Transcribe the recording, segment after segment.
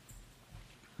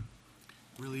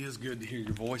Really is good to hear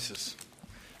your voices.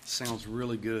 Sounds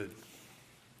really good.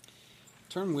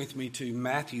 Turn with me to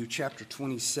Matthew chapter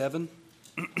 27.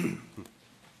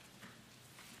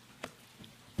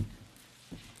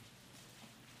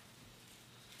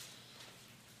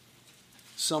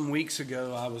 Some weeks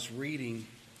ago, I was reading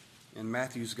in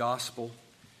Matthew's Gospel,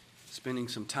 spending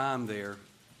some time there.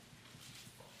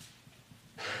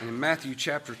 And in Matthew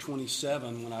chapter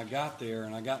 27, when I got there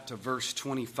and I got to verse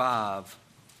 25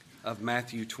 of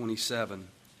Matthew 27,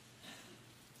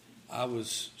 I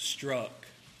was struck,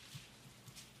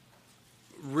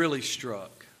 really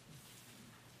struck.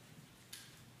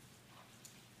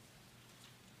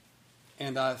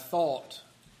 And I thought,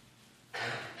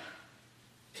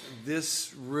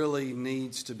 this really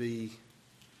needs to be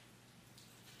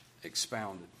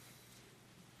expounded.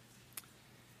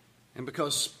 And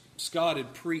because Scott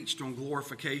had preached on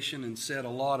glorification and said a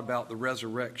lot about the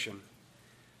resurrection,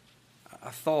 I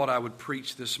thought I would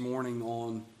preach this morning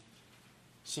on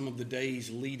some of the days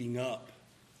leading up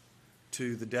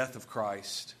to the death of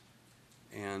Christ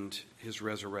and his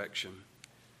resurrection.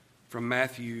 From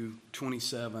Matthew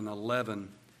 27:11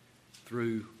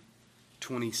 through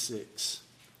 26.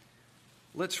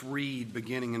 Let's read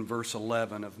beginning in verse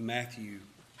 11 of Matthew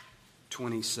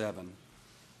 27.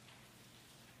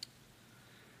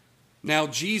 Now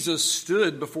Jesus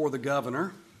stood before the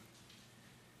governor,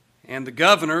 and the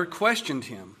governor questioned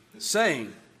him,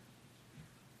 saying,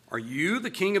 "Are you the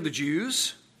king of the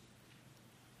Jews?"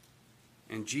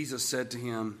 And Jesus said to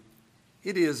him,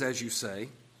 "It is as you say."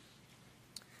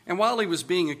 And while he was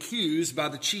being accused by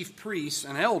the chief priests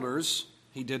and elders,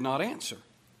 he did not answer.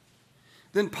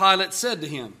 Then Pilate said to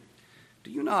him,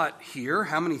 "Do you not hear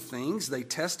how many things they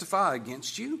testify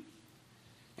against you?"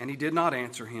 And he did not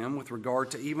answer him with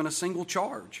regard to even a single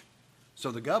charge.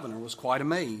 So the governor was quite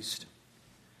amazed.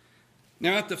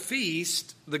 Now at the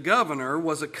feast, the governor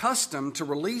was accustomed to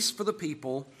release for the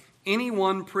people any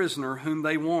one prisoner whom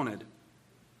they wanted.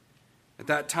 At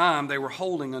that time, they were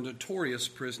holding a notorious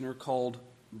prisoner called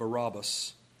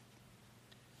Barabbas.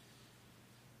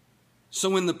 So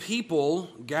when the people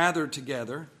gathered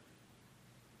together,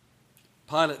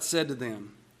 Pilate said to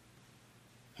them,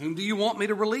 "Whom do you want me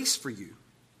to release for you?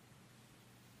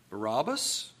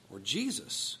 Barabbas or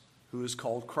Jesus, who is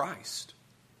called Christ?"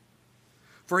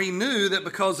 For he knew that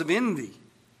because of envy,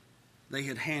 they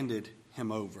had handed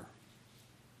him over.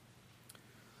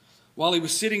 While he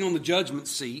was sitting on the judgment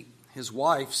seat, his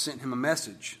wife sent him a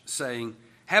message, saying,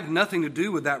 "Have nothing to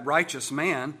do with that righteous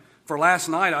man, for last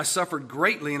night I suffered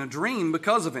greatly in a dream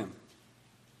because of him."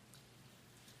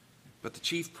 But the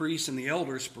chief priests and the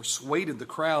elders persuaded the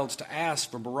crowds to ask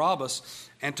for Barabbas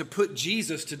and to put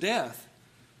Jesus to death.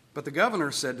 But the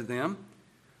governor said to them,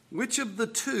 "Which of the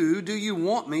two do you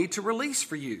want me to release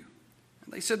for you?"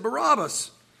 And they said,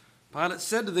 "Barabbas." Pilate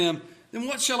said to them, "Then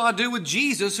what shall I do with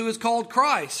Jesus, who is called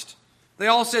Christ?" They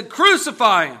all said,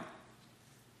 "Crucify him."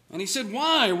 And he said,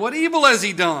 "Why? What evil has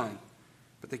he done?"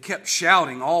 But they kept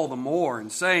shouting all the more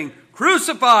and saying,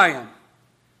 "Crucify him."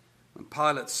 When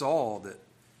Pilate saw that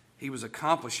he was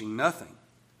accomplishing nothing,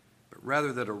 but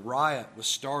rather that a riot was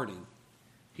starting,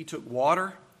 he took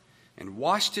water and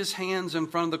washed his hands in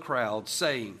front of the crowd,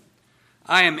 saying,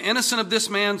 "I am innocent of this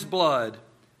man's blood.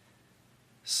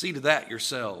 See to that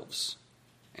yourselves."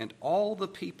 And all the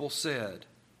people said,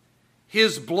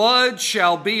 "His blood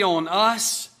shall be on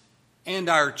us and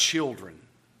our children."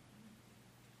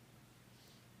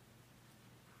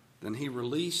 Then he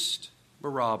released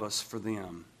Barabbas for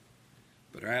them.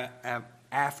 But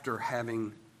after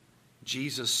having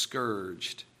Jesus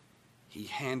scourged, he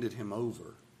handed him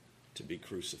over to be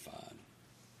crucified.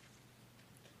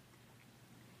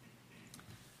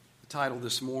 The title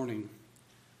this morning,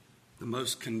 "The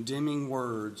Most Condemning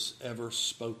Words Ever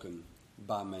Spoken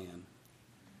by Man."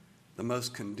 The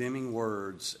most condemning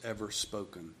words ever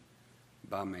spoken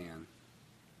by man.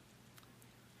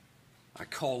 I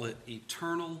call it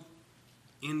eternal,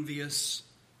 envious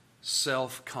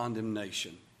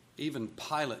self-condemnation. Even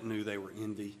Pilate knew they were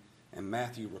envy, and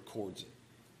Matthew records it.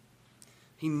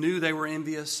 He knew they were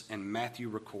envious, and Matthew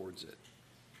records it.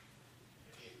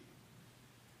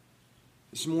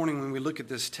 This morning, when we look at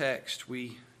this text,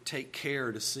 we take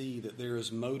care to see that there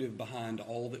is motive behind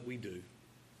all that we do.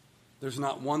 There's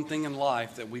not one thing in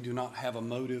life that we do not have a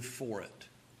motive for it.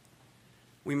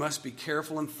 We must be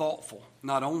careful and thoughtful,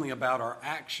 not only about our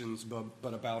actions,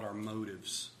 but about our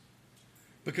motives.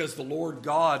 Because the Lord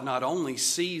God not only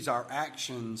sees our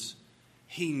actions,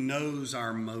 He knows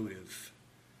our motive.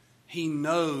 He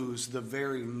knows the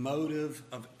very motive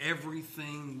of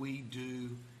everything we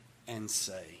do and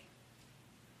say.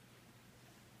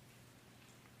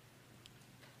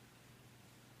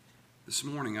 This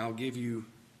morning I'll give you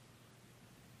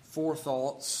 4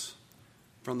 thoughts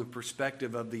from the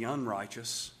perspective of the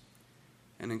unrighteous,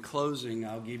 and in closing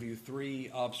I'll give you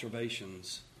 3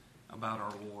 observations about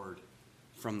our Lord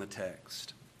from the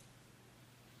text.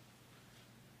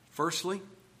 Firstly,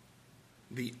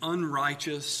 the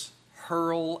unrighteous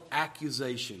hurl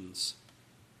accusations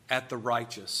at the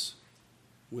righteous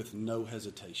with no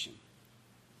hesitation.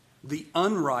 The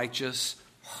unrighteous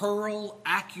hurl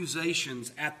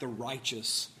accusations at the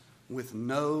righteous with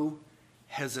no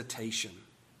hesitation.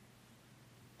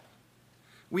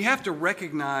 We have to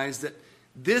recognize that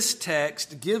this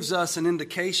text gives us an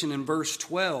indication in verse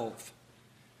 12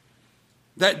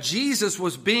 that Jesus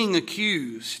was being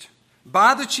accused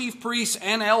by the chief priests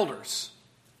and elders.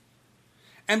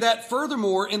 And that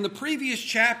furthermore, in the previous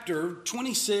chapter,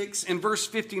 26 and verse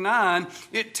 59,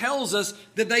 it tells us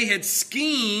that they had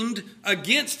schemed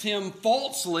against him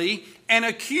falsely and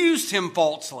accused him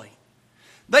falsely.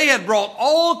 They had brought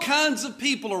all kinds of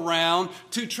people around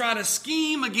to try to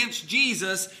scheme against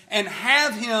Jesus and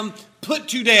have him put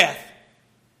to death.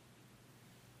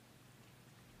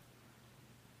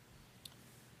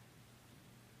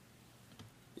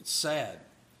 It's sad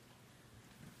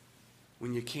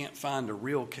when you can't find a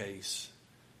real case,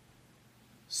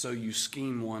 so you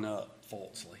scheme one up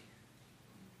falsely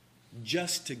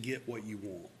just to get what you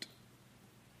want.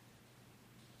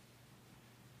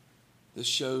 This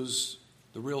shows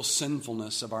the real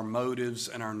sinfulness of our motives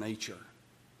and our nature.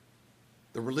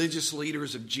 The religious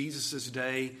leaders of Jesus'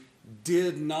 day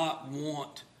did not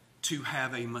want to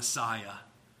have a Messiah,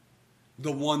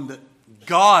 the one that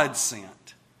God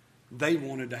sent. They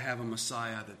wanted to have a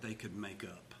Messiah that they could make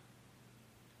up.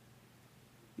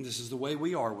 This is the way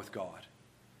we are with God.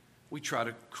 We try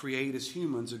to create as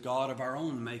humans a God of our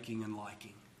own making and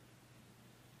liking.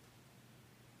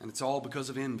 And it's all because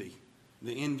of envy.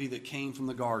 The envy that came from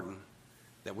the garden,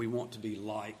 that we want to be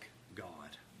like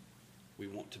God. We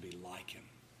want to be like Him.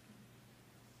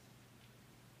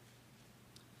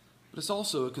 But it's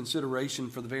also a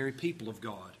consideration for the very people of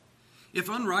God. If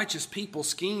unrighteous people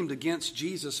schemed against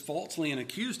Jesus falsely and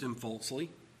accused Him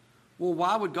falsely, well,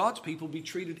 why would God's people be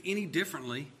treated any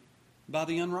differently by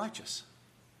the unrighteous?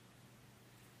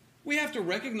 We have to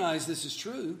recognize this is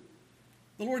true.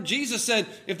 The Lord Jesus said,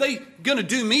 if they're going to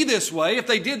do me this way, if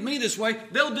they did me this way,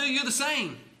 they'll do you the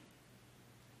same.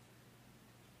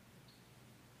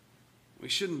 We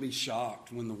shouldn't be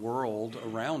shocked when the world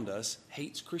around us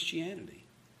hates Christianity.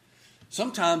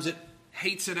 Sometimes it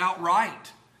hates it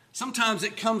outright. Sometimes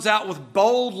it comes out with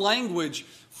bold language,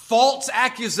 false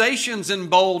accusations in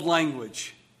bold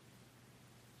language.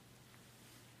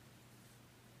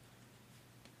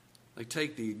 They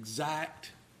take the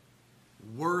exact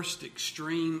worst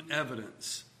extreme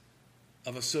evidence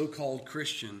of a so-called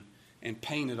Christian and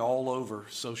paint it all over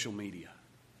social media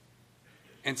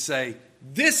and say,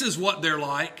 this is what they're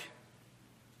like.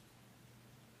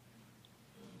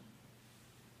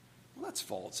 Well, that's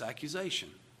false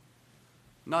accusation.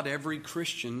 Not every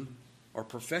Christian or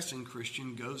professing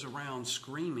Christian goes around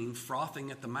screaming, frothing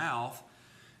at the mouth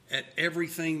at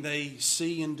everything they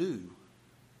see and do.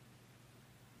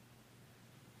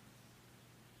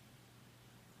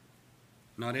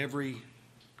 Not every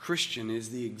Christian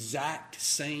is the exact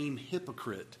same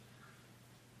hypocrite.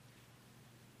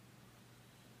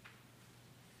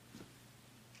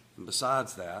 And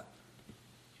besides that,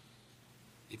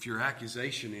 if your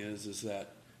accusation is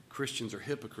that Christians are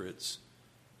hypocrites,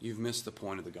 you've missed the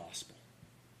point of the gospel.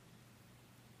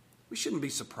 We shouldn't be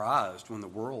surprised when the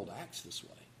world acts this way.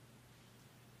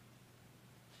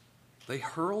 They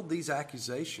hurled these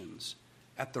accusations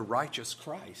at the righteous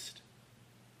Christ.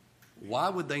 Why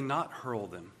would they not hurl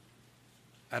them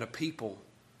at a people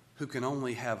who can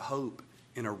only have hope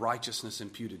in a righteousness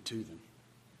imputed to them?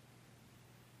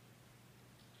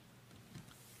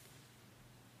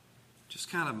 Just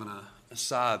kind of an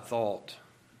aside thought.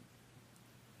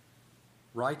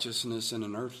 Righteousness in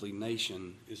an earthly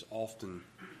nation is often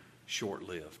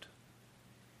short-lived.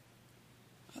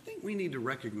 I think we need to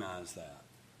recognize that.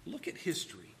 Look at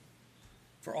history.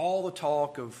 For all the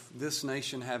talk of this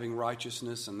nation having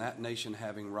righteousness and that nation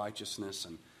having righteousness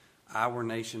and our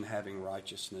nation having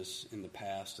righteousness in the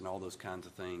past and all those kinds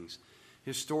of things,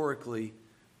 historically,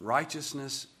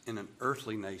 righteousness in an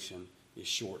earthly nation is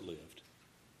short-lived.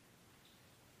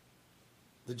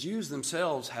 The Jews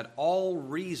themselves had all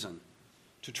reason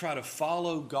to try to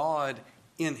follow God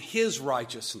in His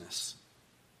righteousness.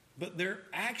 But they're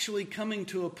actually coming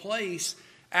to a place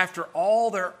after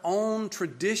all their own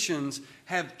traditions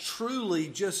have truly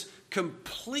just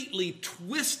completely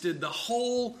twisted the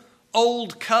whole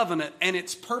old covenant and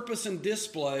its purpose and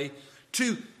display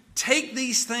to take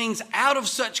these things out of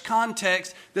such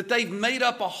context that they've made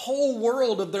up a whole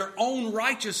world of their own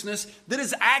righteousness that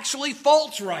is actually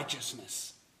false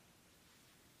righteousness.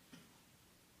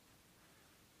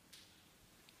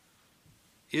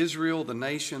 Israel, the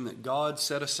nation that God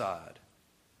set aside,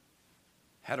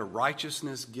 had a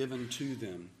righteousness given to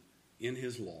them in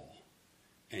His law,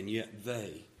 and yet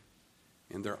they,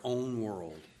 in their own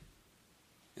world,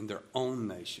 in their own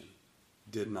nation,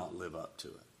 did not live up to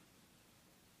it.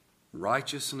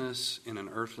 Righteousness in an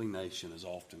earthly nation is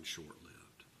often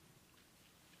short-lived.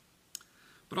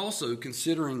 But also,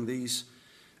 considering these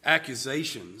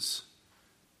accusations,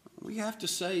 we have to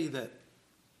say that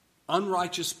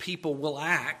unrighteous people will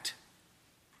act,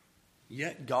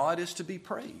 yet God is to be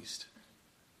praised.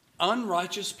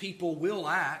 Unrighteous people will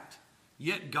act,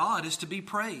 yet God is to be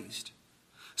praised.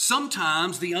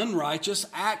 Sometimes the unrighteous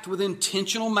act with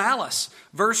intentional malice.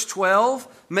 Verse 12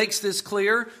 makes this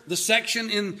clear. The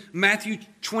section in Matthew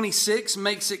 26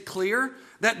 makes it clear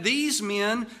that these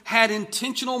men had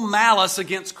intentional malice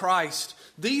against Christ.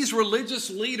 These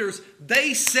religious leaders,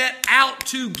 they set out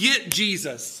to get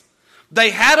Jesus.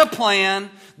 They had a plan,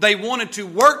 they wanted to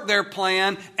work their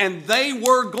plan, and they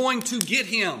were going to get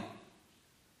Him.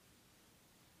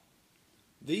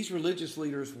 These religious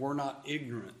leaders were not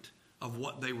ignorant of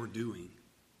what they were doing.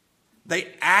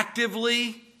 They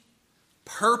actively,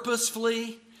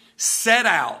 purposefully set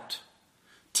out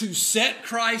to set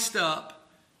Christ up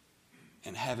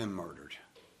and have Him murdered.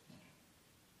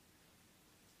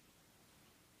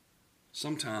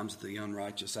 Sometimes the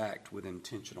unrighteous act with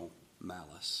intentional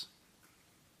malice.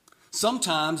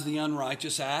 Sometimes the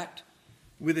unrighteous act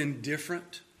with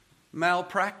indifferent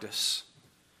malpractice.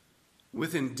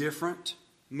 With indifferent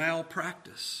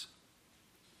malpractice.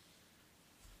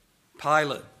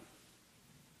 Pilate,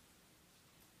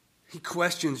 he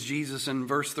questions Jesus in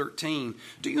verse 13.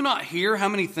 Do you not hear how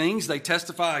many things they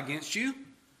testify against you?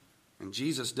 And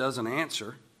Jesus doesn't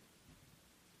answer.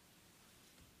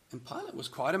 And Pilate was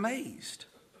quite amazed.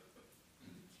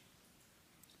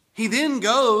 He then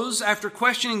goes, after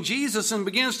questioning Jesus, and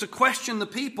begins to question the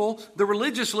people, the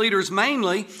religious leaders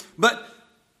mainly, but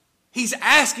he's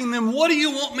asking them, what do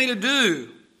you want me to do?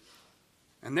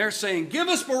 And they're saying, give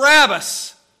us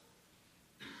Barabbas.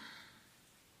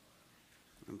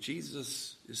 And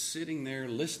Jesus is sitting there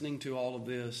listening to all of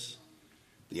this,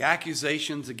 the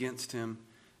accusations against him,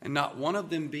 and not one of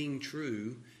them being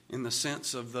true in the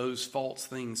sense of those false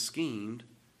things schemed.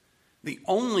 The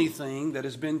only thing that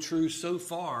has been true so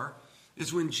far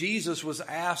is when Jesus was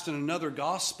asked in another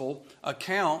gospel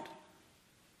account,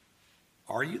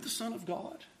 are you the Son of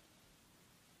God?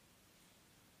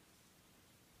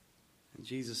 And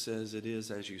Jesus says, it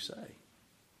is as you say.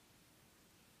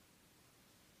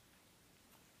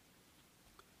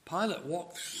 Pilate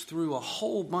walks through a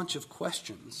whole bunch of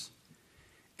questions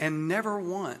and never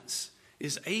once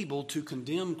is able to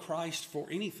condemn Christ for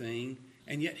anything,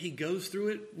 and yet he goes through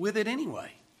it with it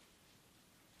anyway.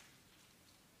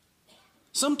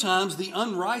 Sometimes the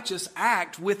unrighteous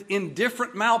act with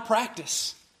indifferent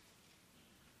malpractice.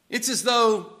 It's as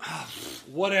though,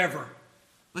 whatever,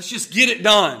 let's just get it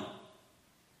done.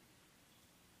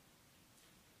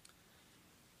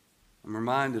 I'm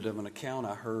reminded of an account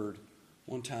I heard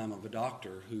one time of a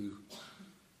doctor who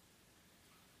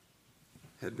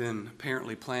had been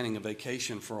apparently planning a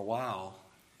vacation for a while,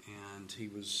 and he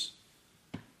was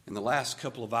in the last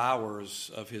couple of hours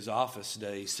of his office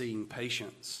day seeing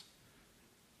patients.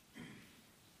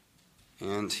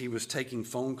 And he was taking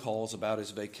phone calls about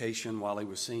his vacation while he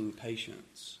was seeing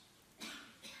patients.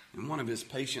 And one of his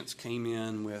patients came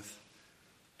in with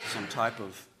some type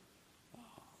of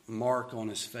mark on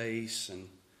his face, and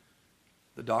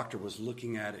the doctor was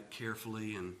looking at it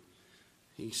carefully, and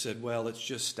he said, well, it's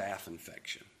just staph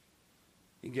infection.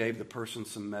 He gave the person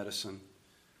some medicine,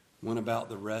 went about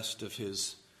the rest of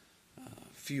his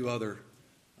few other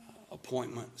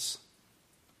appointments,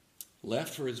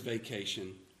 left for his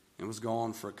vacation, and was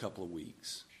gone for a couple of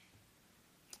weeks.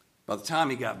 By the time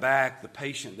he got back, the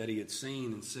patient that he had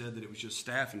seen and said that it was just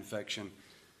staph infection,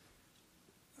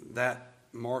 that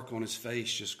mark on his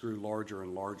face just grew larger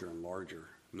and larger and larger.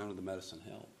 None of the medicine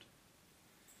helped.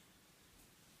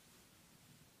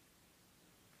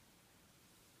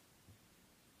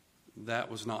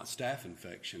 That was not staph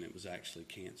infection, it was actually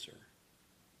cancer.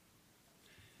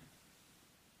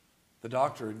 The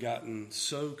doctor had gotten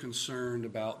so concerned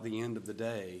about the end of the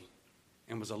day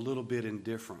and was a little bit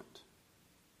indifferent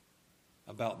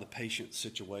about the patient's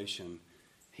situation.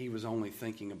 He was only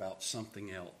thinking about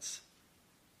something else,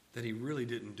 that he really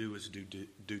didn't do his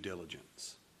due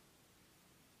diligence.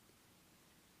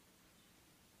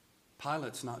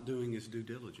 Pilate's not doing his due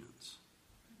diligence.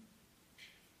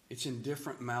 It's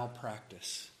indifferent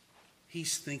malpractice.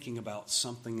 He's thinking about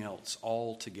something else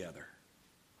altogether.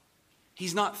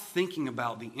 He's not thinking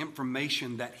about the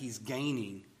information that he's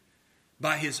gaining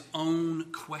by his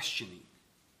own questioning.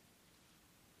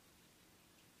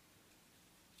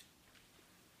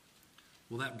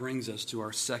 Well, that brings us to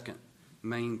our second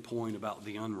main point about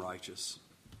the unrighteous.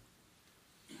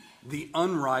 The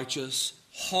unrighteous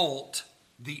halt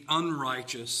the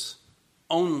unrighteous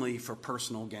only for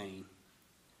personal gain.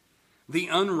 The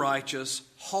unrighteous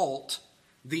halt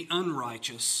the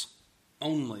unrighteous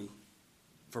only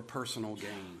for personal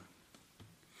gain.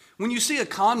 When you see a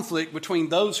conflict between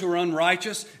those who are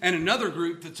unrighteous and another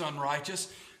group that's unrighteous,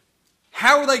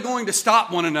 how are they going to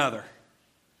stop one another?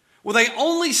 Well, they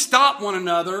only stop one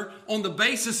another on the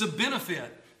basis of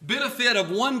benefit of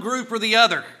one group or the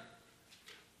other.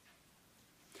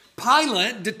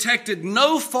 Pilate detected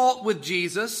no fault with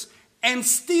Jesus and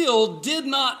still did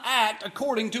not act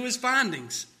according to his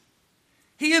findings.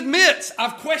 He admits,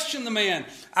 I've questioned the man.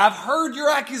 I've heard your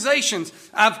accusations.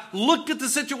 I've looked at the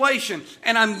situation,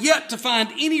 and I'm yet to find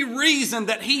any reason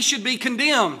that he should be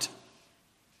condemned.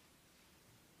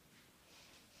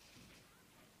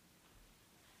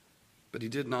 But he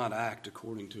did not act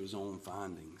according to his own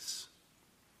findings.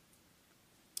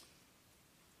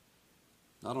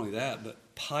 Not only that, but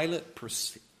Pilate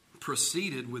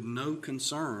proceeded with no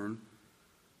concern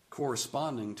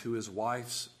corresponding to his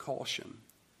wife's caution.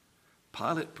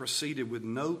 Pilate proceeded with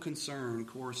no concern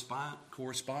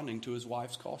corresponding to his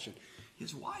wife's caution.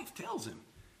 His wife tells him,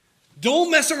 don't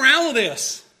mess around with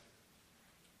this.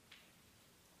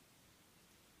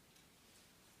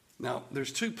 Now,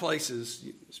 there's two places,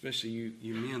 especially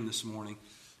you men this morning,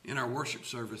 in our worship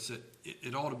service that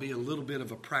it ought to be a little bit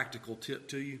of a practical tip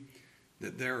to you,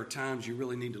 that there are times you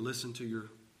really need to listen to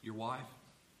your wife.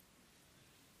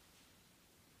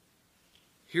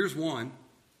 Here's one.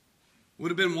 Would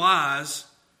have been wise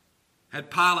had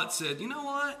Pilate said, you know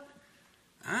what?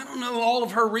 I don't know all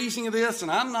of her reasoning of this, and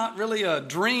I'm not really a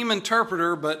dream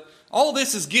interpreter, but all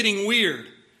this is getting weird.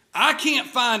 I can't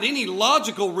find any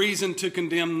logical reason to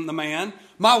condemn the man.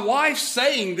 My wife's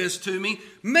saying this to me.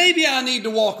 Maybe I need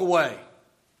to walk away.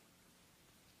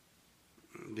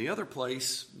 The other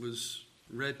place was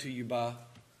read to you by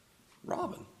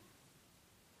Robin.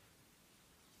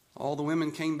 All the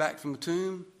women came back from the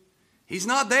tomb. He's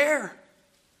not there.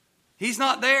 He's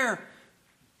not there.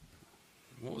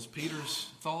 What was Peter's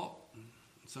thought?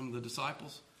 Some of the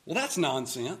disciples? Well, that's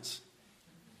nonsense.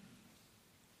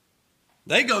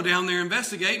 They go down there,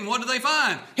 investigate, and what do they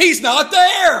find? He's not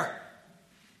there.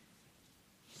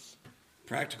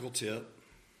 Practical tip.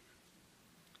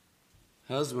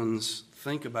 Husbands,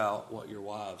 think about what your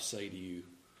wives say to you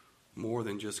more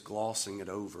than just glossing it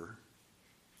over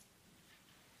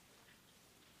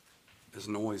as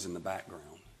noise in the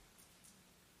background.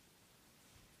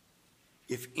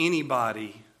 If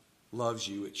anybody loves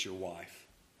you, it's your wife.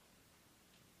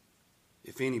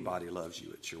 If anybody loves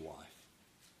you, it's your wife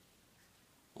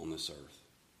on this earth.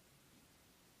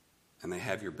 And they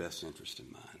have your best interest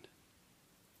in mind.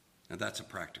 Now that's a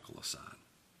practical aside.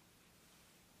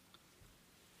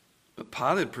 But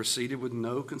Pilate proceeded with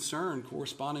no concern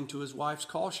corresponding to his wife's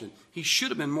caution. He should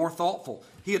have been more thoughtful.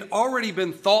 He had already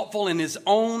been thoughtful in his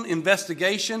own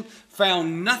investigation,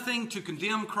 found nothing to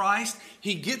condemn Christ.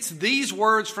 He gets these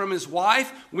words from his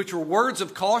wife, which were words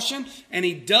of caution, and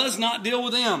he does not deal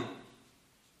with them.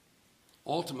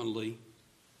 Ultimately,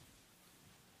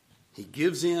 he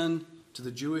gives in to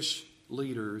the Jewish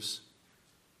leaders,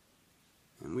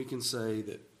 and we can say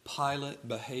that Pilate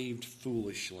behaved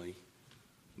foolishly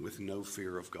with no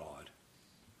fear of God.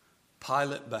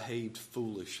 Pilate behaved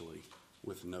foolishly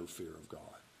with no fear of God.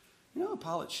 You know what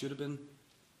Pilate should have been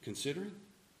considering?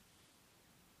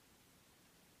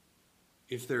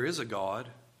 If there is a God,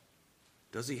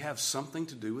 does he have something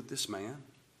to do with this man?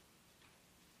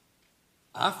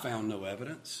 I found no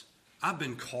evidence. I've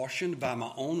been cautioned by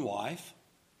my own wife.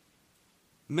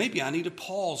 Maybe I need to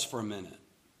pause for a minute.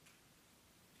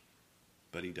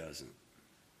 But he doesn't.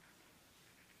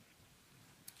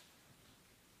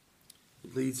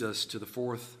 It leads us to the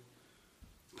fourth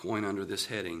point under this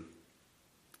heading.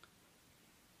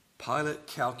 Pilate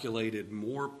calculated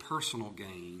more personal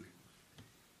gain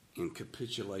in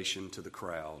capitulation to the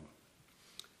crowd.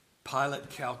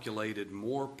 Pilate calculated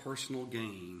more personal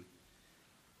gain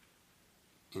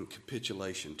in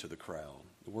capitulation to the crowd.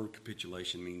 The word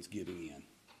capitulation means giving in.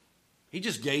 He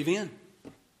just gave in.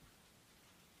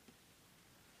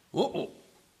 Uh-oh.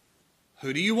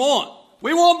 Who do you want?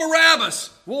 We want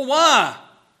Barabbas. Well, why?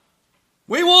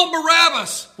 We want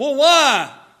Barabbas. Well,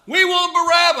 why? We want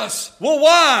Barabbas. Well,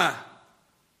 why?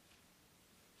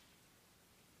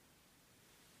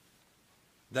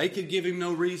 They could give him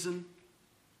no reason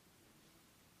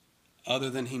other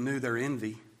than he knew their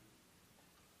envy.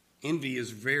 Envy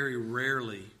is very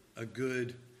rarely a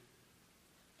good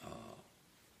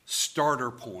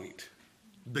starter point,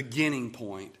 beginning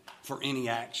point for any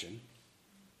action,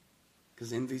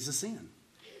 because envy is a sin.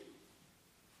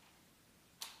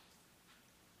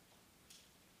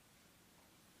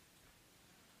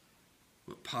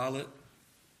 What Pilate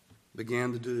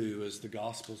began to do as the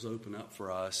Gospels open up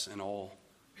for us, and all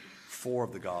 4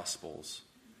 of the Gospels,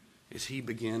 is he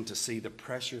began to see the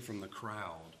pressure from the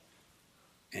crowd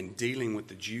and dealing with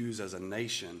the Jews as a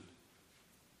nation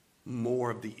more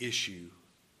of the issue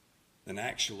than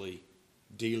actually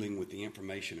dealing with the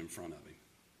information in front of him.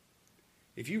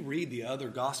 If you read the other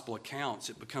gospel accounts,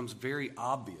 it becomes very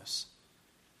obvious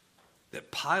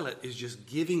that Pilate is just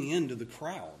giving in to the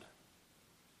crowd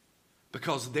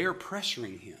because they're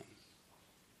pressuring him.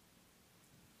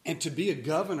 And to be a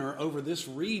governor over this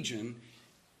region,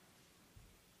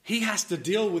 he has to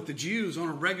deal with the Jews on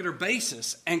a regular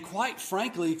basis. And quite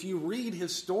frankly, if you read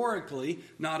historically,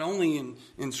 not only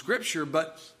in Scripture,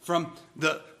 but from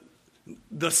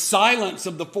the silence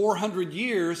of the 400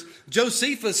 years,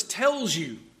 Josephus tells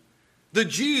you the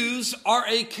Jews are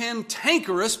a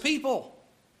cantankerous people.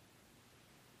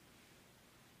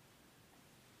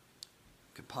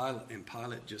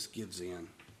 Pilate just gives in.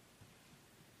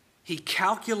 He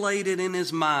calculated in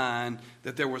his mind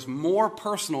that there was more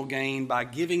personal gain by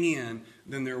giving in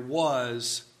than there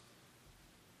was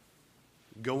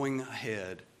going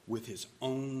ahead with his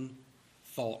own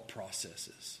thought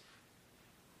processes.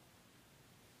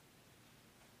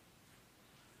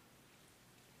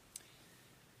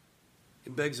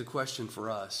 It begs a question for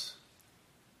us.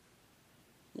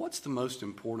 What's the most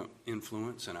important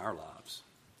influence in our lives?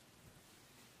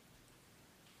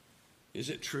 Is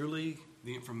it truly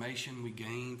the information we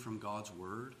gain from God's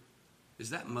Word?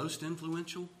 Is that most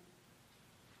influential?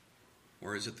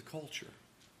 Or is it the culture?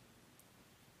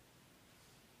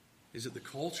 Is it the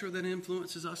culture that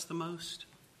influences us the most?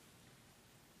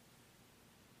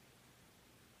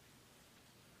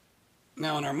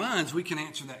 Now, in our minds, we can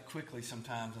answer that quickly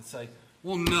sometimes and say,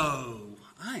 well, no,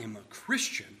 I am a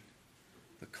Christian.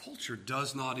 The culture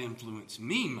does not influence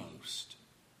me most.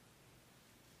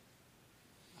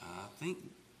 I think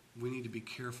we need to be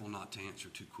careful not to answer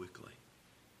too quickly.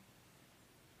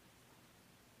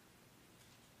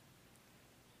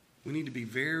 We need to be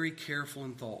very careful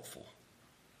and thoughtful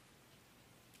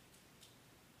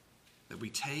that we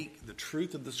take the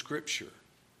truth of the Scripture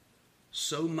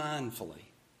so mindfully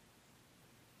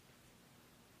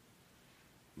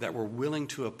that we're willing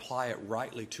to apply it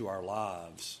rightly to our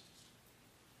lives,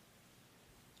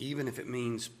 even if it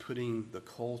means putting the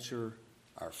culture,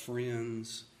 our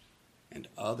friends, and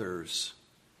others,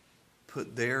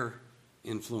 put their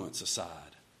influence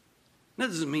aside. That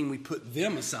doesn't mean we put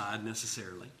them aside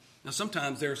necessarily. Now,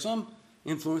 sometimes there are some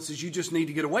influences you just need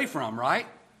to get away from, right?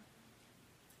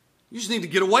 You just need to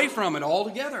get away from it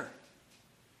altogether.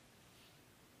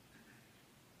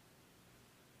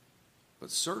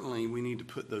 But certainly we need to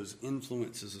put those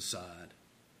influences aside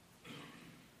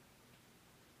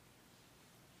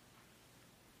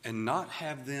and not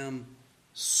have them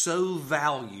so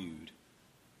valued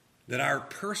that our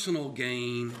personal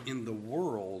gain in the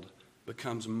world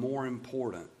becomes more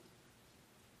important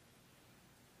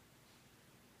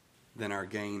than our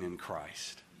gain in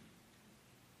Christ.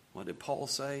 What did Paul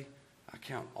say? I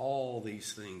count all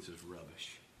these things as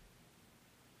rubbish.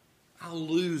 I'll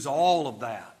lose all of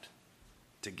that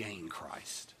to gain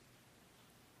Christ.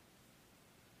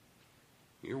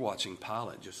 You're watching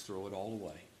Pilate just throw it all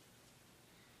away.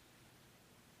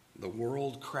 The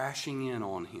world crashing in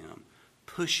on him,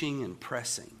 pushing and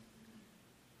pressing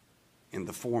in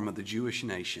the form of the Jewish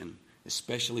nation,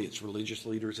 especially its religious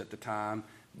leaders at the time,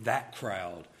 that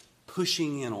crowd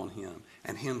pushing in on him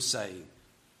and him saying,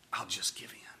 I'll just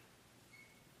give in.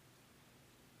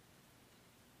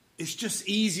 It's just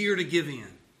easier to give in.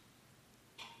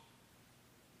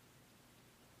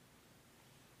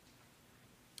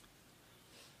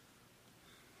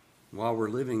 While we're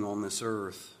living on this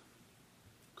earth,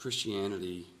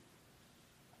 Christianity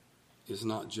is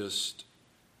not just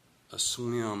a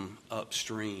swim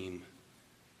upstream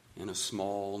in a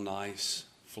small, nice,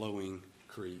 flowing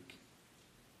creek.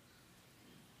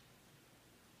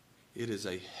 It is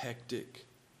a hectic,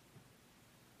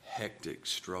 hectic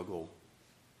struggle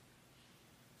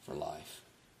for life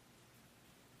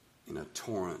in a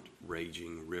torrent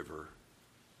raging river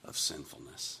of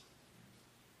sinfulness.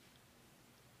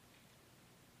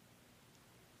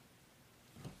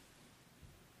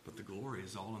 But the glory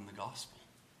is all in the gospel.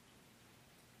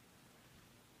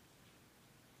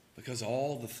 Because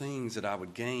all the things that I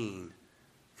would gain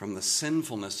from the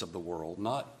sinfulness of the world,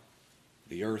 not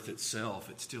the earth itself,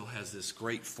 it still has this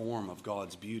great form of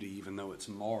God's beauty, even though it's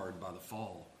marred by the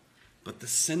fall. But the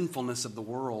sinfulness of the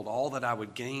world, all that I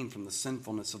would gain from the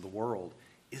sinfulness of the world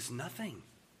is nothing.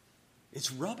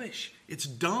 It's rubbish. It's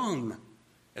dung,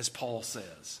 as Paul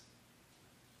says.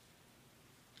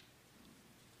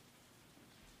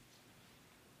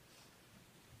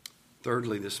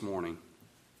 Thirdly, this morning,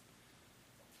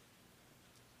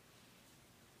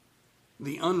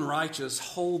 the unrighteous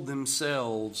hold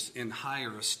themselves in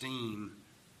higher esteem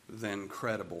than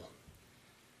credible.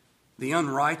 The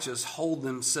unrighteous hold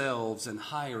themselves in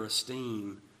higher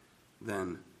esteem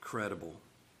than credible.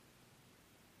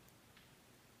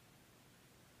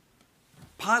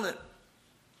 Pilate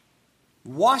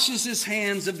washes his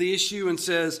hands of the issue and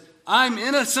says, I'm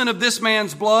innocent of this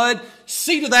man's blood.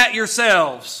 See to that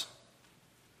yourselves.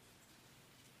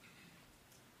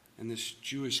 And this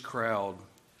Jewish crowd,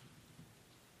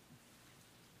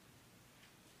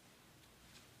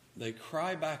 they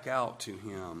cry back out to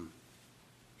him,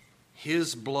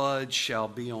 His blood shall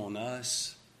be on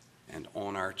us and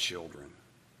on our children.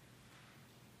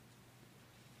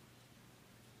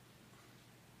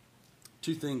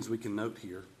 Two things we can note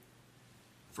here.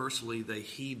 Firstly, they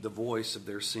heed the voice of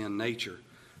their sin nature.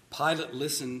 Pilate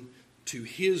listened to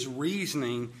his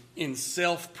reasoning in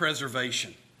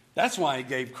self-preservation. That's why he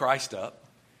gave Christ up.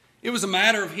 It was a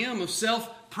matter of him, of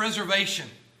self-preservation.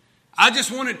 I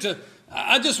just want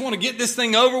to get this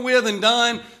thing over with and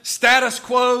done. Status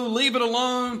quo, leave it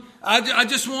alone. I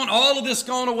just want all of this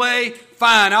gone away.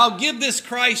 Fine, I'll give this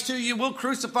Christ to you. We'll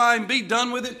crucify him, be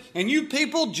done with it. And you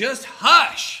people just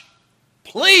hush.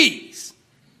 Please.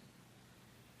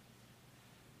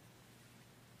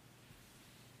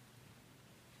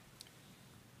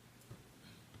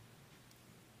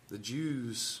 The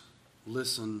Jews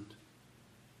listened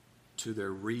to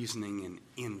their reasoning in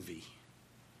envy.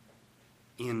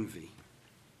 Envy.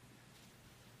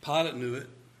 Pilate knew it.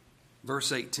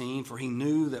 Verse 18, for he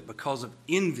knew that because of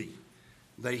envy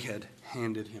they had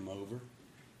handed him over.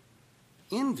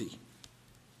 Envy.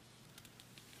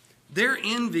 Their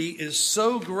envy is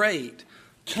so great,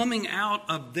 coming out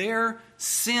of their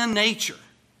sin nature,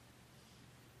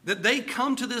 that they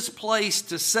come to this place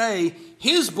to say,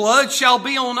 His blood shall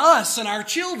be on us and our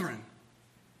children.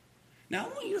 Now, I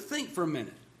want you to think for a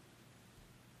minute.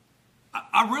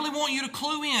 I really want you to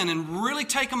clue in and really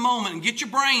take a moment and get your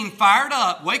brain fired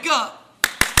up. Wake up.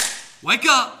 Wake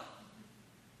up.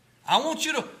 I want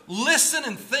you to listen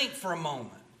and think for a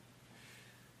moment.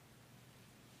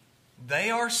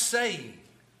 They are saying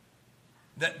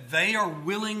that they are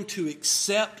willing to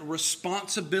accept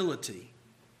responsibility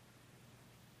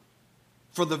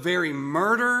for the very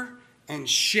murder and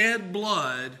shed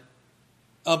blood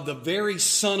of the very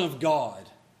Son of God.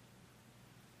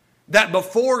 That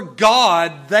before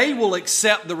God, they will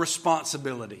accept the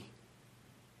responsibility.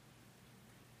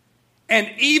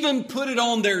 And even put it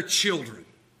on their children.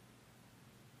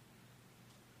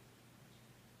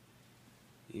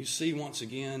 You see, once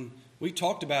again, we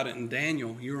talked about it in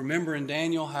Daniel. You remember in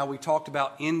Daniel how we talked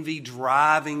about envy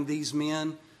driving these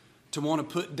men to want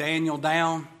to put Daniel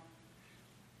down?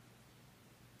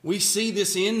 We see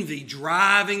this envy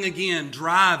driving.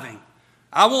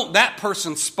 I want that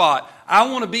person's spot. I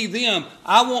want to be them.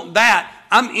 I want that.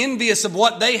 I'm envious of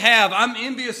what they have. I'm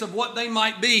envious of what they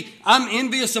might be. I'm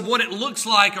envious of what it looks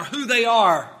like or who they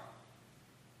are.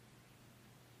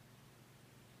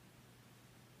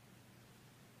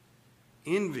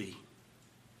 Envy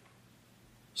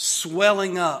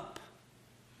swelling up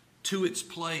to its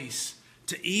place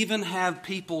to even have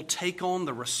people take on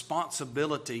the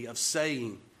responsibility of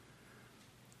saying,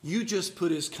 you just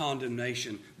put His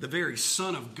condemnation, the very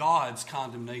Son of God's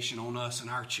condemnation, on us and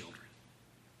our children.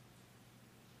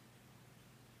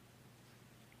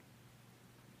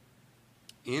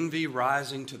 Envy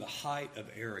rising to the height of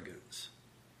arrogance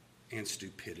and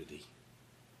stupidity.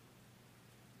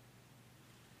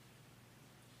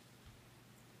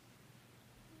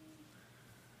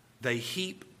 They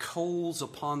heap coals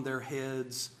upon their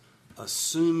heads,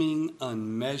 assuming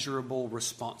unmeasurable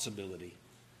responsibility.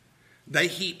 They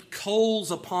heap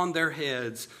coals upon their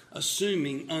heads,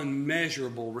 assuming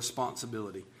unmeasurable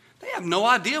responsibility. They have no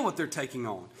idea what they're taking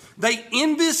on. They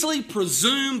enviously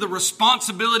presume the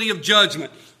responsibility of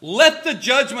judgment. Let the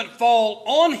judgment fall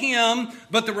on him,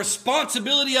 but the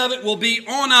responsibility of it will be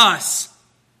on us.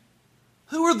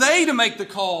 Who are they to make the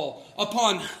call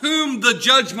upon whom the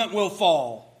judgment will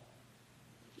fall?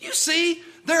 You see,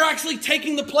 they're actually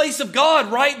taking the place of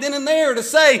God right then and there to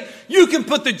say, you can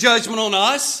put the judgment on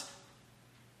us.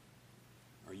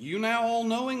 Are you now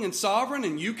all-knowing and sovereign,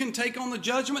 and you can take on the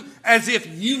judgment as if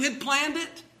you had planned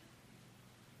it?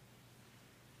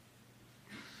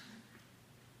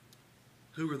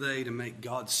 Who are they to make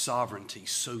God's sovereignty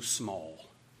so small?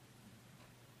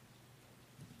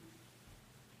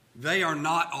 They are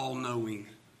not all-knowing.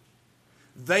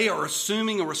 They are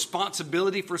assuming a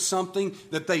responsibility for something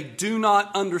that they do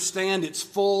not understand its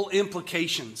full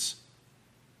implications.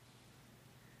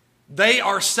 They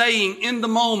are saying in the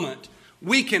moment,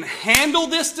 we can handle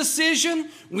this decision.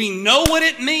 We know what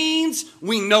it means.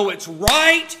 We know it's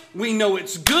right. We know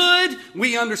it's good.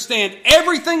 We understand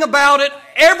everything about it,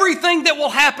 everything that will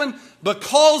happen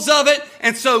because of it.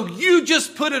 And so you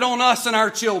just put it on us and our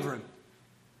children.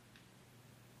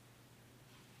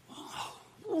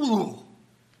 Ooh.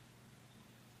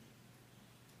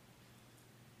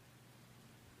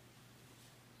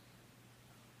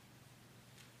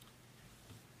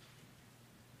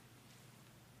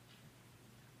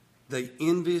 They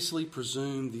enviously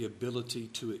presume the ability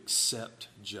to accept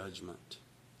judgment.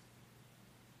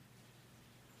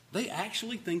 They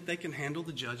actually think they can handle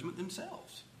the judgment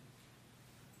themselves.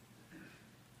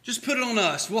 Just put it on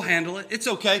us. We'll handle it. It's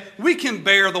okay. We can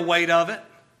bear the weight of it.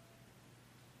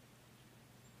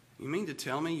 You mean to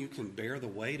tell me you can bear the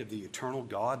weight of the eternal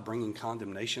God bringing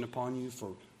condemnation upon you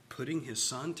for putting his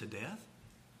son to death?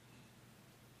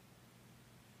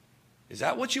 Is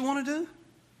that what you want to do?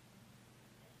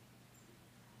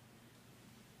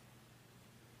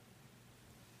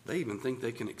 They even think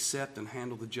they can accept and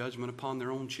handle the judgment upon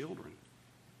their own children.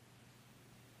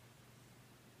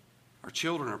 Our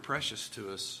children are precious to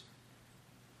us,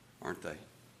 aren't they?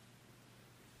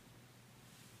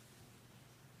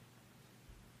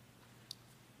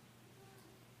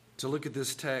 To look at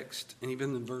this text, and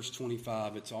even in verse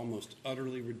 25, it's almost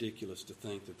utterly ridiculous to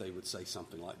think that they would say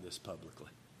something like this publicly.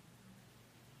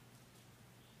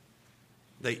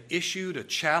 They issued a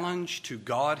challenge to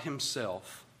God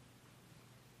himself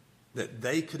that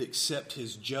they could accept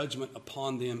his judgment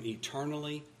upon them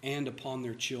eternally and upon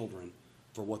their children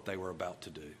for what they were about to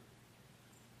do.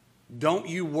 Don't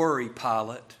you worry,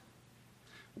 Pilate.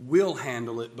 We'll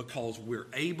handle it because we're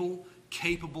able,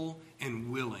 capable,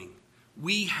 and willing.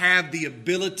 We have the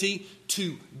ability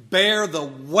to bear the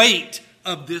weight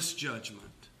of this judgment.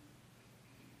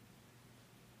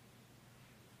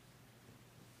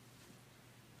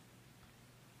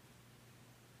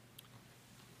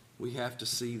 We have to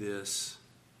see this,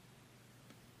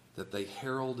 that they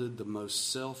heralded the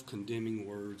most self-condemning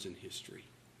words in history.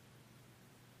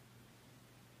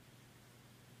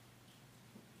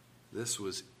 This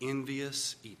was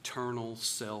envious, eternal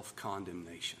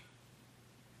self-condemnation.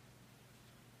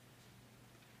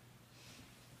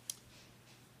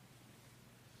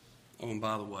 Oh, and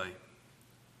by the way,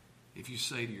 if you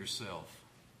say to yourself,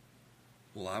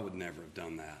 well, I would never have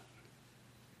done that.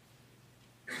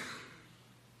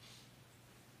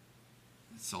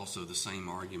 It's also the same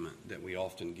argument that we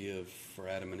often give for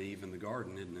Adam and Eve in the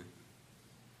garden, isn't it?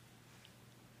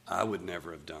 I would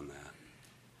never have done that.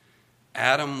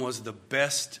 Adam was the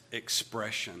best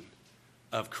expression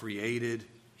of created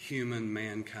human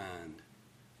mankind.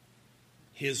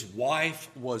 His wife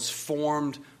was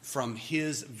formed from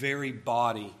his very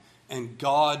body, and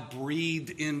God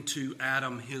breathed into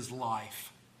Adam his life.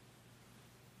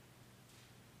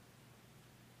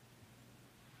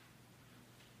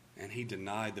 And he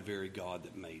denied the very God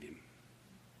that made him.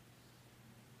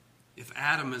 If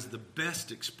Adam is the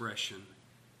best expression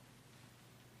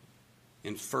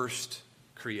in first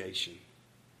creation,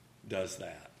 does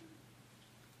that,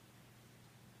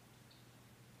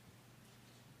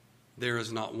 there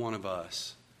is not one of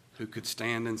us who could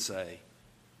stand and say,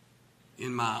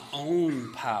 in my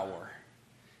own power,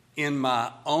 in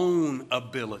my own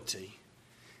ability,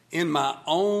 in my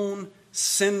own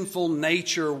sinful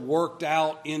nature worked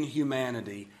out in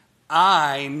humanity,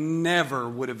 I never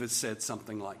would have said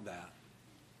something like that.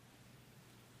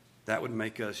 That would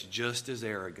make us just as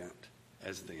arrogant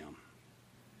as them.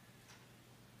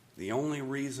 The only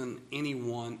reason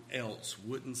anyone else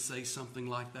wouldn't say something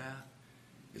like that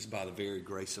is by the very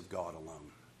grace of God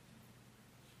alone.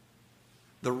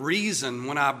 The reason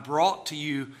when I brought to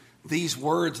you these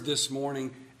words this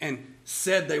morning and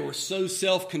said they were so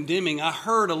self-condemning, I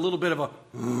heard a little bit of a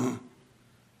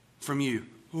from you.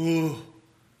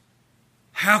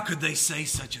 How could they say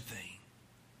such a thing?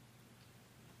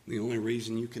 The only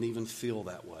reason you can even feel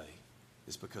that way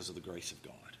is because of the grace of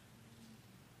God.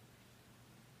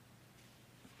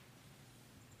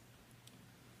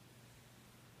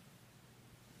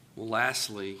 Well,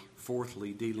 lastly,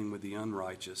 fourthly, dealing with the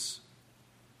unrighteous.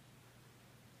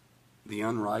 The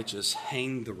unrighteous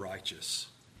hang the righteous.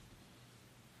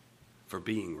 for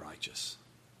being righteous.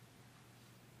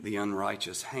 The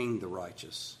unrighteous hang the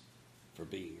righteous for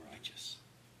being righteous.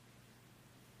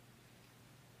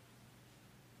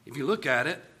 If you look at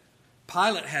it,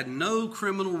 Pilate had no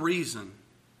criminal reason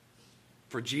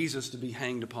for Jesus to be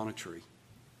hanged upon a tree.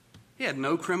 He had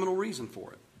no criminal reason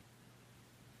for it.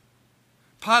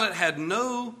 Pilate had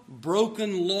no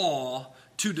broken law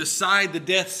to decide the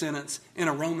death sentence in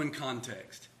a Roman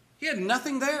context. He had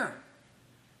nothing there.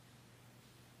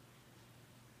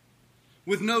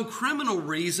 With no criminal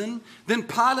reason, then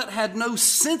Pilate had no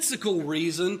sensical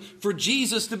reason for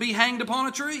Jesus to be hanged upon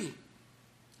a tree.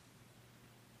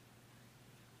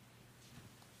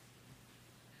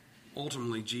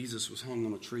 Ultimately, Jesus was hung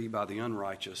on a tree by the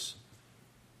unrighteous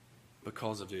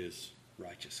because of his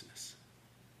righteousness.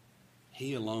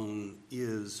 He alone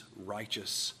is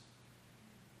righteous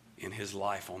in his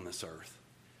life on this earth.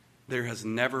 There has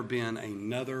never been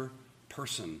another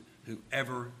person who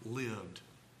ever lived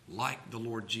like the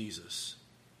Lord Jesus.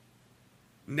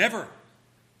 Never.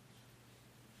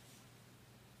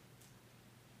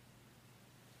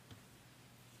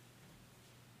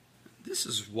 This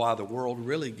is why the world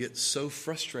really gets so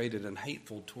frustrated and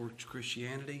hateful towards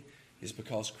Christianity, is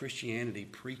because Christianity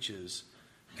preaches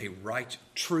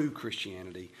true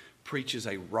Christianity preaches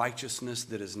a righteousness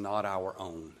that is not our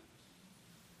own.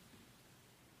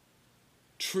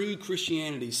 True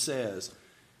Christianity says,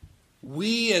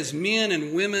 we as men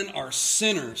and women are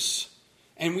sinners,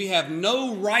 and we have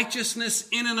no righteousness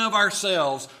in and of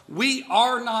ourselves. We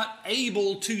are not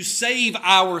able to save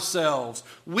ourselves.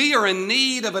 We are in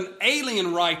need of an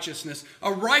alien righteousness,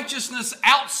 a righteousness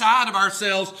outside of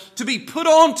ourselves to be put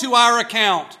onto our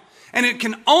account. And it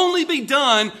can only be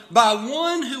done by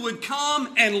one who would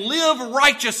come and live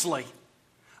righteously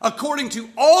according to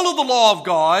all of the law of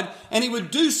God, and he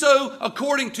would do so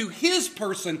according to his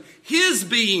person, his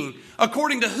being,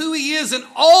 according to who he is in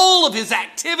all of his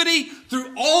activity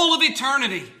through all of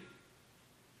eternity.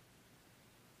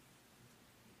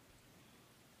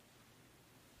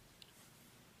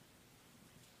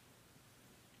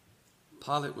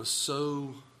 Pilate was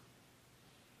so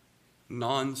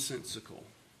nonsensical.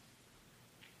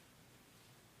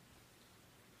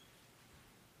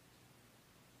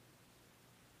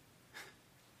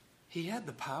 He had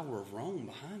the power of Rome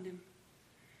behind him.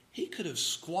 He could have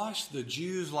squashed the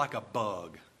Jews like a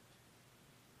bug.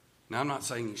 Now, I'm not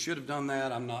saying he should have done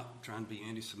that. I'm not trying to be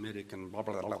anti-Semitic and blah,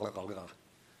 blah, blah, blah, blah, blah.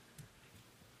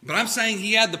 But I'm saying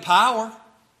he had the power.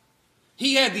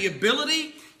 He had the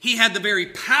ability. He had the very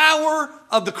power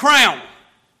of the crown.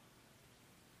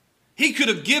 He could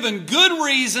have given good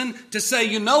reason to say,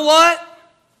 you know what?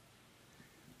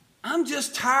 I'm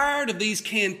just tired of these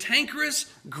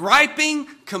cantankerous, griping,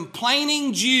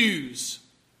 complaining Jews.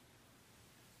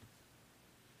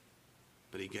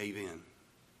 But he gave in.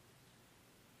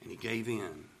 And he gave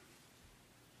in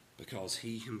because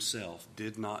he himself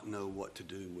did not know what to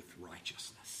do with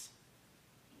righteousness.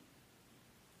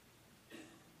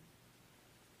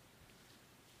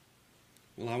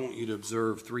 Well, I want you to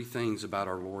observe three things about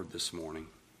our Lord this morning.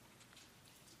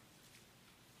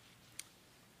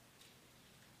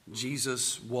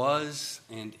 Jesus was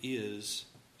and is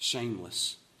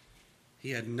shameless.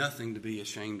 He had nothing to be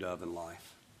ashamed of in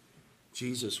life.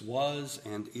 Jesus was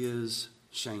and is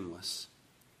shameless.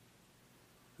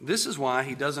 This is why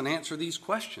he doesn't answer these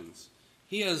questions.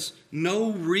 He has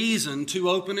no reason to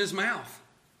open his mouth.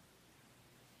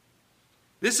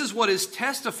 This is what is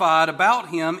testified about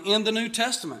him in the New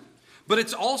Testament, but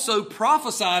it's also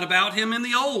prophesied about him in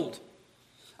the Old.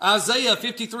 Isaiah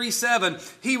 53:7,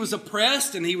 he was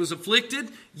oppressed and he was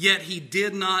afflicted, yet he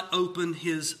did not open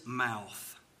his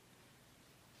mouth.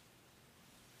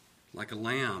 Like a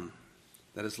lamb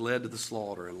that is led to the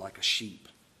slaughter, and like a sheep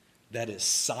that is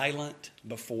silent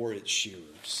before its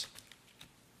shearers.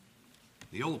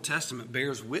 The Old Testament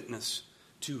bears witness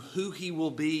to who he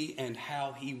will be and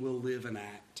how he will live and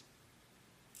act.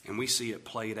 And we see it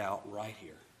played out right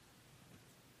here.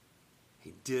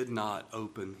 He did not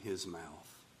open his mouth.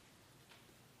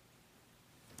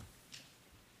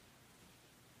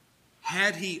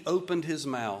 Had he opened his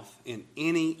mouth in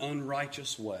any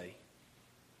unrighteous way,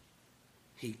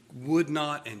 he would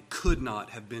not and could not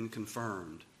have been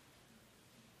confirmed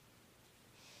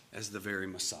as the very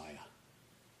Messiah.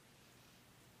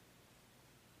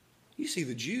 You see,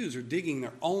 the Jews are digging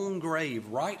their own grave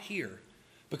right here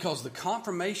because the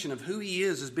confirmation of who he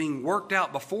is being worked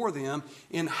out before them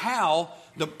in how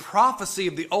the prophecy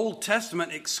of the Old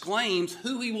Testament exclaims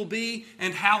who he will be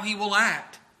and how he will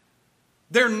act.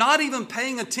 They're not even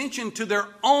paying attention to their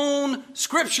own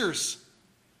scriptures.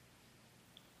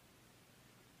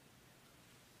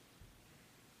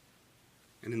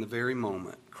 And in the very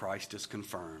moment Christ is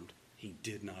confirmed, he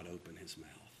did not open his mouth.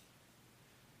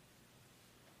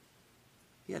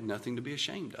 He had nothing to be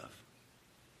ashamed of,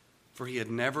 for he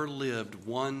had never lived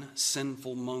one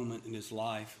sinful moment in his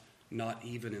life, not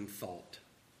even in thought.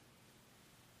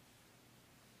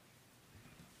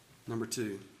 Number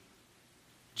 2,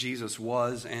 Jesus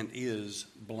was and is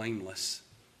blameless.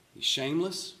 He's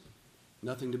shameless,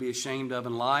 nothing to be ashamed of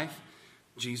in life.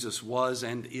 Jesus was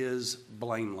and is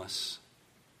blameless.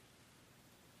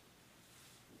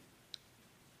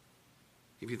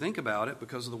 If you think about it,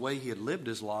 because of the way he had lived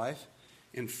his life,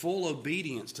 in full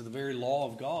obedience to the very law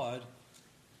of God,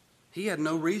 he had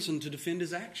no reason to defend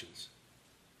his actions.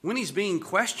 When he's being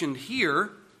questioned here,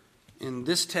 in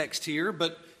this text here,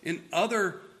 but in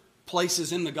other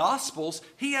places in the Gospels,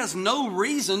 he has no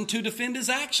reason to defend his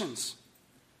actions.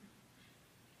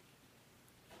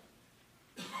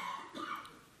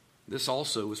 This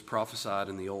also was prophesied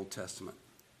in the Old Testament.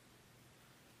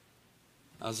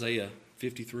 Isaiah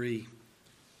 53,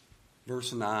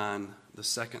 verse 9, the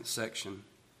second section.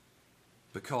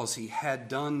 Because he had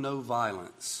done no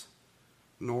violence,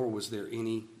 nor was there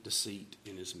any deceit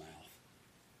in his mouth.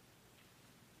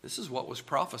 This is what was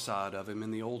prophesied of him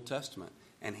in the Old Testament,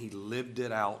 and he lived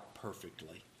it out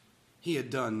perfectly. He had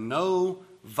done no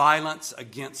violence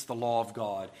against the law of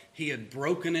God. He had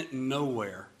broken it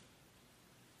nowhere.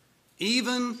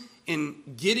 Even in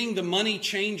getting the money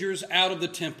changers out of the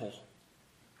temple,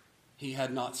 he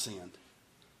had not sinned,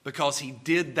 because he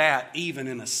did that even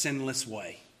in a sinless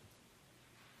way.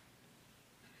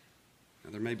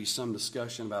 Now, there may be some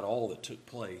discussion about all that took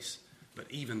place, but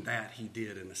even that he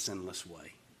did in a sinless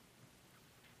way.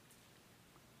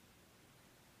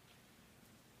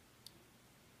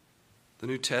 The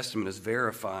New Testament is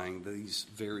verifying these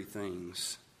very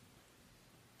things.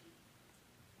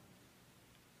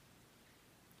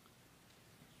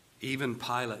 Even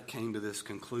Pilate came to this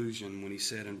conclusion when he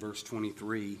said in verse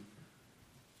 23,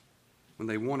 when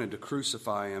they wanted to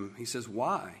crucify him, he says,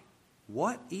 "Why?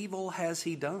 What evil has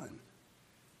he done?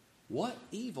 What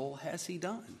evil has he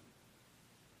done?"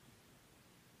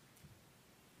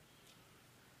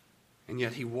 And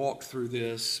yet he walked through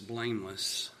this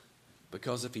blameless,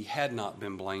 because if he had not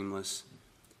been blameless,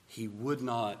 he would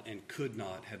not and could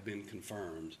not have been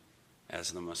confirmed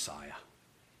as the Messiah.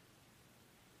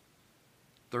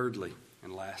 Thirdly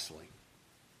and lastly,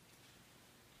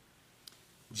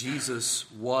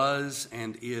 Jesus was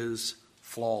and is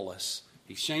flawless.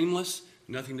 He's shameless,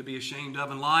 nothing to be ashamed of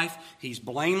in life. He's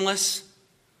blameless,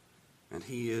 and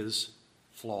he is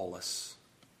flawless.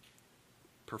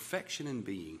 Perfection in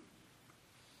being.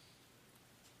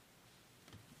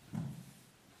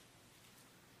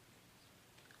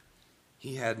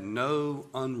 He had no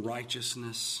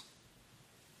unrighteousness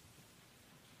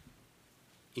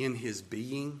in his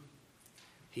being.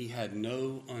 He had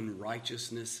no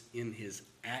unrighteousness in his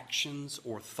actions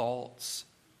or thoughts.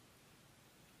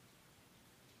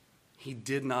 He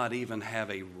did not even have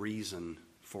a reason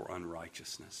for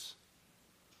unrighteousness.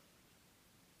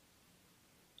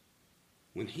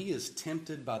 When he is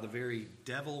tempted by the very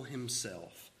devil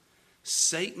himself,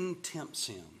 Satan tempts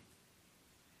him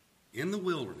in the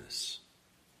wilderness.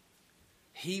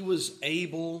 He was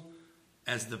able,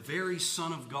 as the very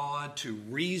Son of God, to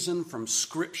reason from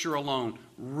Scripture alone,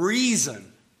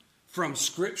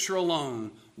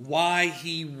 why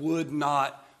he would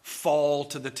not fall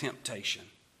to the temptation.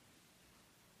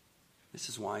 This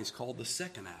is why he's called the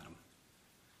second Adam.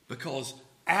 Because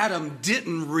Adam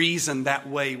didn't reason that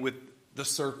way with the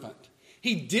serpent.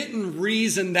 He didn't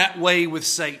reason that way with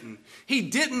Satan. He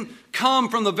didn't come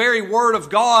from the very Word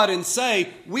of God and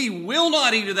say, we will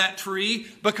not eat of that tree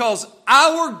because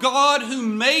our God who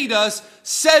made us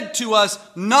said to us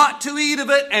not to eat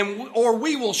of it, or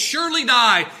we will surely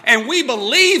die, and we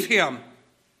believe him.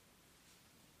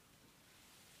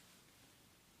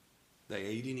 They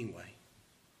ate anyway.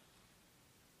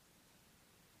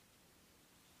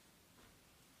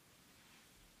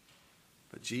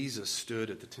 But Jesus stood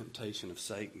at the temptation of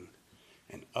Satan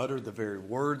and uttered the very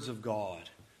words of God,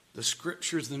 the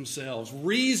Scriptures themselves,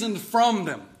 reasoned from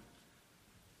them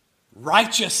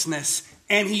righteousness,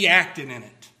 and he acted in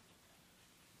it.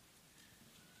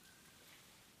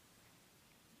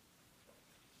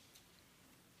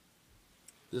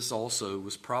 This also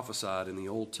was prophesied in the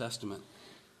Old Testament,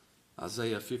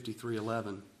 Isaiah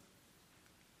 53:11.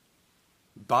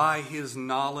 By his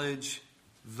knowledge,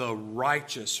 the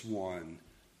righteous one,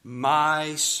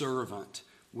 my servant,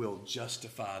 will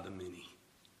justify the many,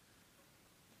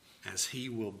 as he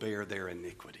will bear their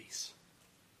iniquities.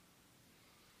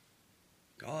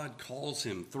 God calls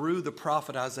him, through the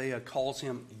prophet Isaiah, calls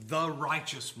him the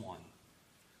righteous one.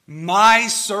 my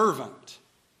servant.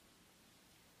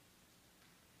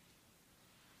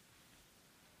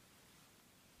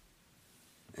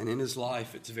 And in his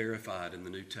life, it's verified in the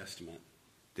New Testament.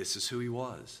 This is who he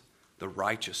was, the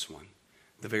righteous one,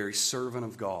 the very servant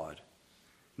of God,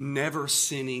 never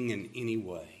sinning in any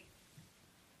way.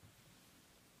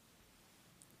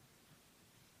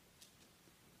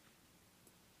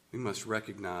 We must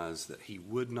recognize that he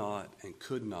would not and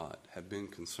could not have been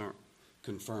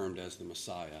confirmed as the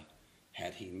Messiah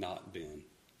had he not been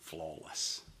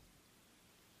flawless.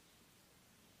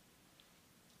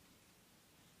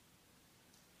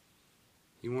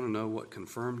 You want to know what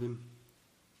confirmed him?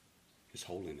 His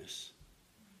holiness.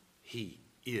 He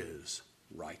is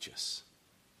righteous.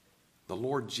 The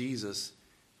Lord Jesus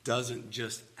doesn't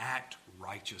just act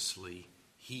righteously,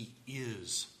 he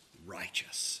is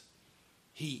righteous.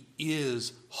 He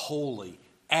is holy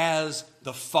as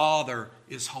the Father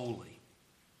is holy.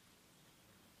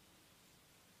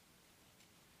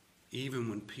 Even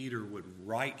when Peter would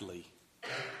rightly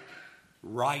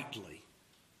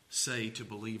say to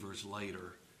believers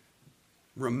later,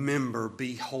 remember,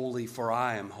 be holy, for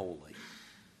I am holy.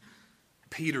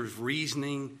 Peter's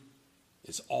reasoning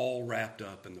is all wrapped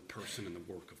up in the person and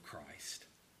the work of Christ.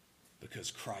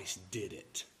 Because Christ did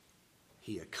it.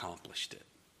 He accomplished it.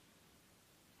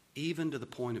 Even to the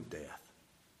point of death.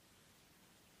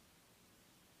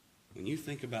 When you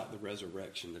think about the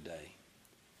resurrection today,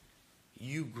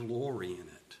 you glory in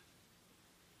it.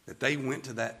 That they went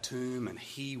to that tomb and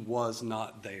he was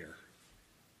not there.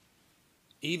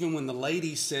 Even when the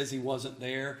lady says he wasn't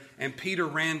there and Peter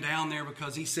ran down there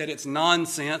because he said it's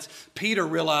nonsense, Peter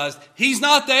realized he's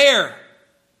not there.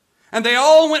 And they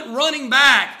all went running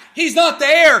back. He's not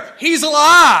there. He's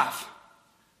alive.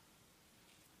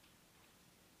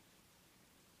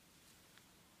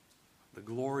 The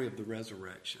glory of the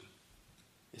resurrection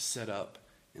is set up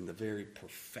in the very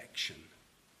perfection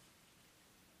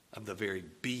of the very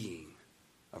being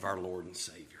of our Lord and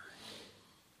Savior.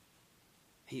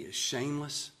 He is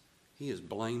shameless, he is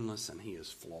blameless, and he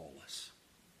is flawless.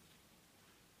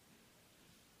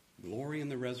 Glory in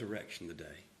the resurrection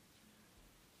today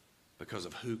because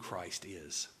of who Christ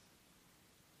is,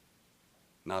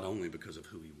 not only because of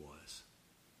who he was.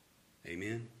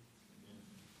 Amen?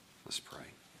 Let's pray.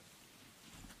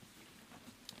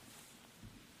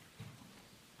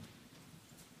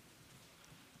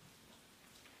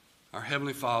 Our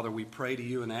Heavenly Father, we pray to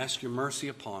you and ask your mercy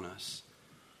upon us,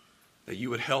 that you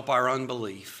would help our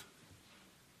unbelief.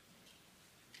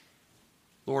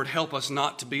 Lord, help us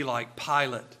not to be like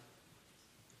Pilate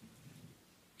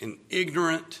in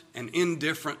ignorant and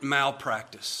indifferent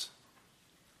malpractice.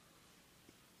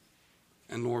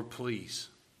 And Lord, please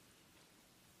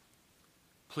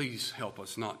help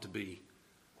us not to be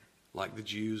like the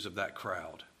Jews of that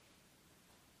crowd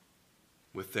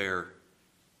with their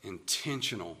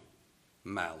intentional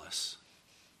malice,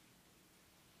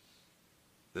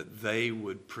 that they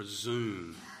would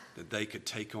presume that they could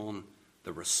take on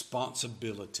the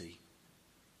responsibility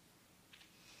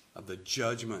of the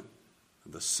judgment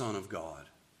of the Son of God.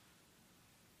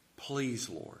 Please,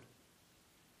 Lord,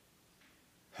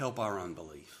 help our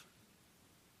unbelief.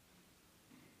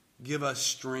 Give us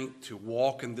strength to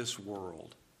walk in this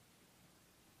world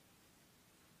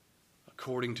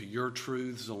according to your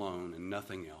truths alone and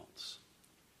nothing else.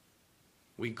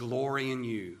 We glory in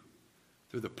you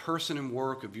through the person and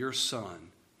work of your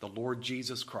Son, the Lord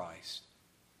Jesus Christ,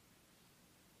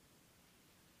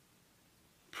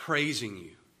 praising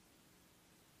you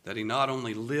that he not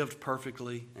only lived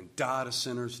perfectly and died a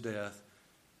sinner's death,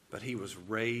 but he was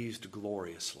raised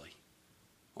gloriously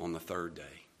on the third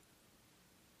day.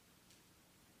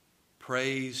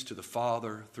 Praise to the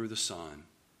Father through the Son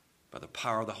by the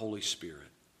power of the Holy Spirit.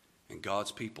 And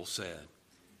God's people said,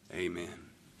 amen.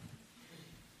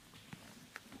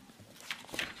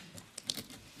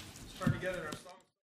 Turn together.